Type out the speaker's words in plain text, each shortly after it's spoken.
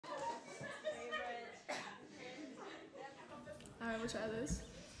we'll try this.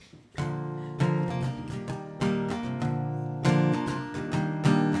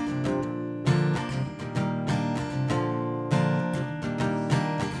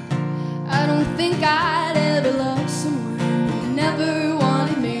 I don't think I'd ever love someone who never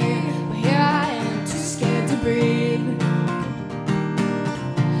wanted me, but here I am, too scared to breathe.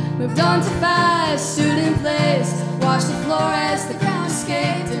 Moved on too fast, stood in place, watched the floor as the ground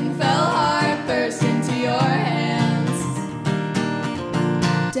escaped and fell hard first into your hands.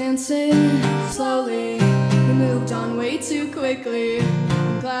 Dancing slowly, we moved on way too quickly.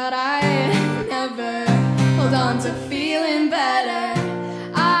 I'm glad I never hold on to feeling better.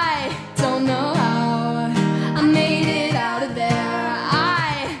 I don't know how I made it out of there.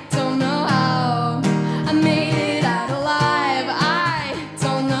 I don't know how I made it out alive. I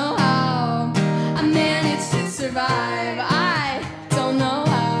don't know how I managed to survive. I don't know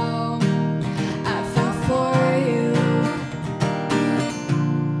how I fell for you.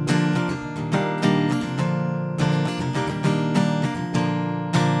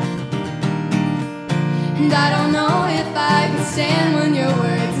 And I don't know if I can stand when your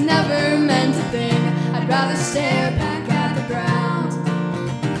words never meant a thing. I'd rather stare back at the ground.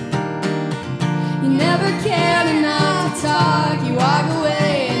 You never cared enough to talk. You walk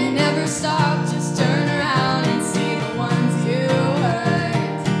away and never stop. Just turn around and see the ones you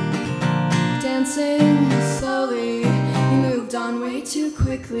hurt. Dancing slowly, you moved on way too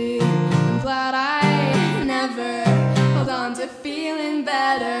quickly. I'm glad I never hold on to feeling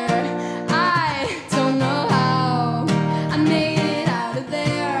better. I don't know how I made it out of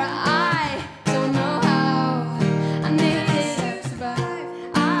there. I don't know how I made it to survive.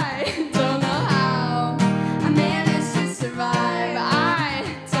 I don't know how I managed to survive. I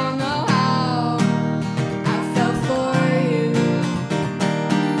don't know how I fell for you.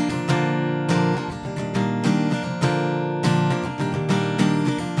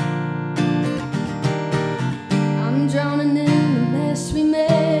 I'm drowning in the mess we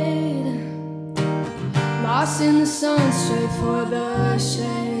made, lost in the sun, straight for the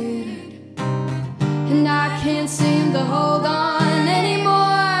shade. And I can't seem to hold on